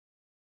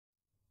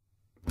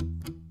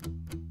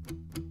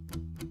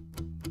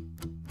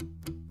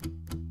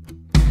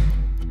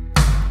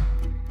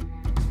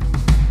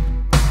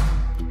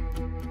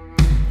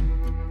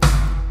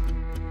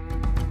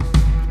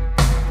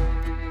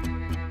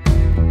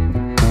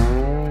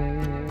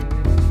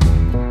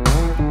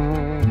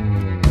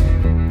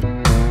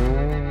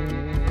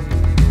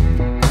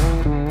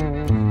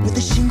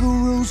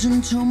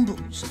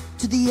tumbles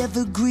to the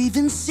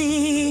ever-grieving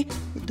sea.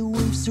 With the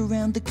waves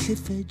around the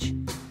cliff edge,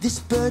 this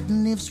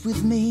burden lives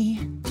with me.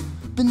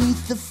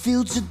 Beneath the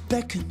fields that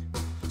beckon,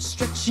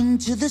 stretching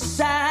to the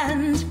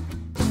sand.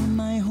 In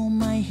my home,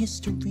 my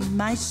history,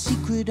 my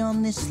secret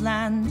on this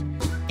land.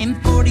 In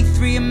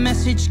 43 a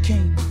message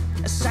came,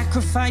 a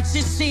sacrifice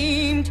it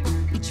seemed.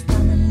 Each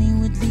family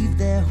would leave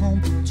their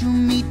home to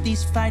meet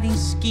these fighting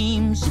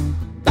schemes.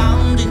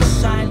 Bound in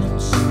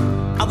silence,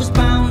 I was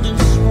bound and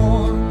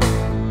sworn.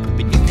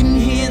 But you can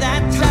hear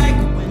that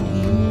tiger when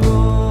he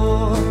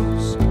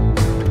roars.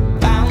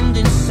 Bound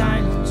in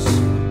silence,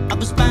 I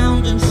was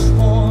bound and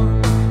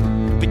sworn.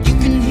 But you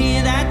can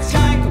hear that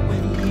tiger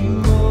when he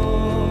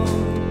roars.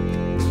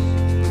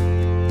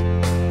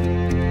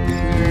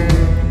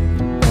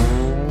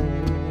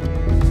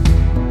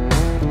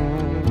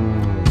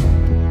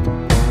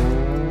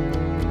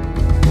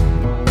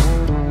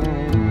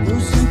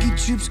 Those Yankee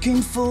troops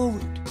came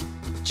forward,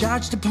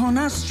 charged upon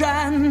our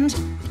strand,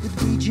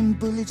 with raging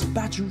bullets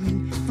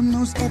battering from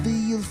those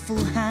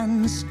ever-youthful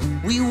hands.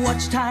 We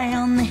watched high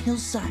on the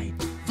hillside,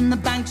 from the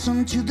banks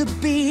onto the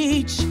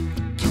beach,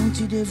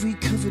 counted every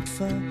covered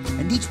foe,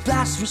 and each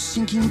blast was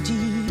sinking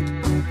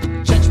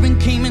deep. Judgment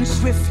came in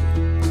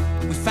swiftly,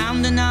 we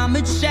found an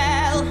armored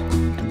shell,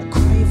 and the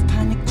cry of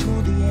panic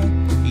tore the air.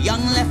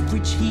 Young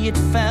Lethbridge, he had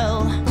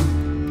fell.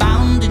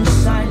 Bound in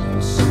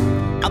silence,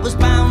 I was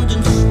bound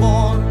and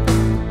sworn.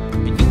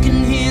 But you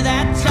can hear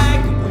that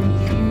tiger when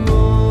he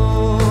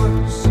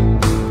roars.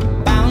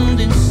 Bound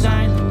in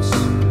silence,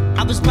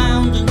 I was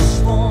bound and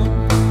sworn.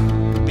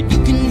 But you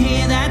can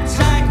hear that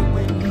tiger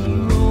when he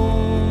roars.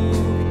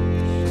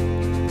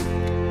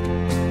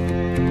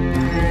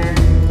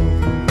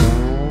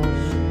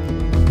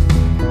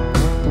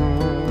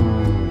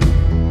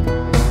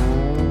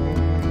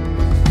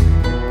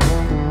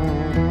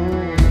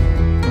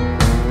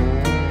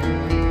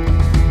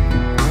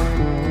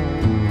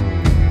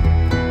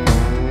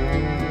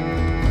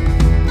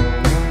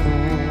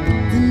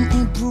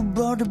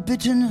 Brought a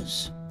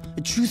bitterness,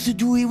 a truth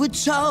that we were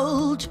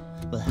told.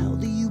 Well, how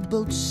the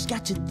U-boats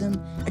scattered them,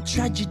 a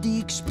tragedy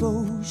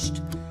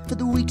exposed. For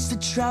the weeks the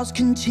trials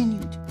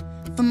continued,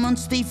 for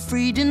months they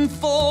freed and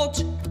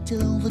fought,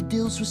 till all the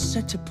deals were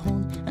set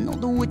upon and all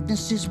the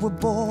witnesses were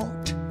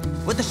bought.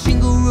 Where the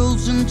shingle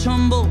rolls and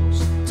tumbles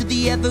to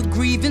the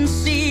ever-grieving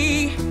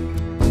sea.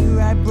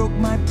 Here I broke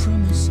my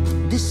promise,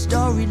 this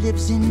story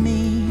lives in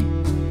me.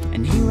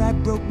 And here I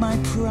broke my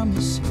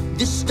promise,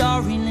 this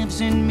story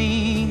lives in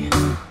me.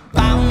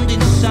 Bound in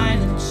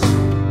silence,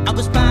 I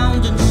was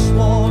bound and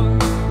sworn.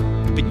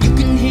 But you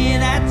can hear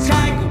that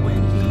tiger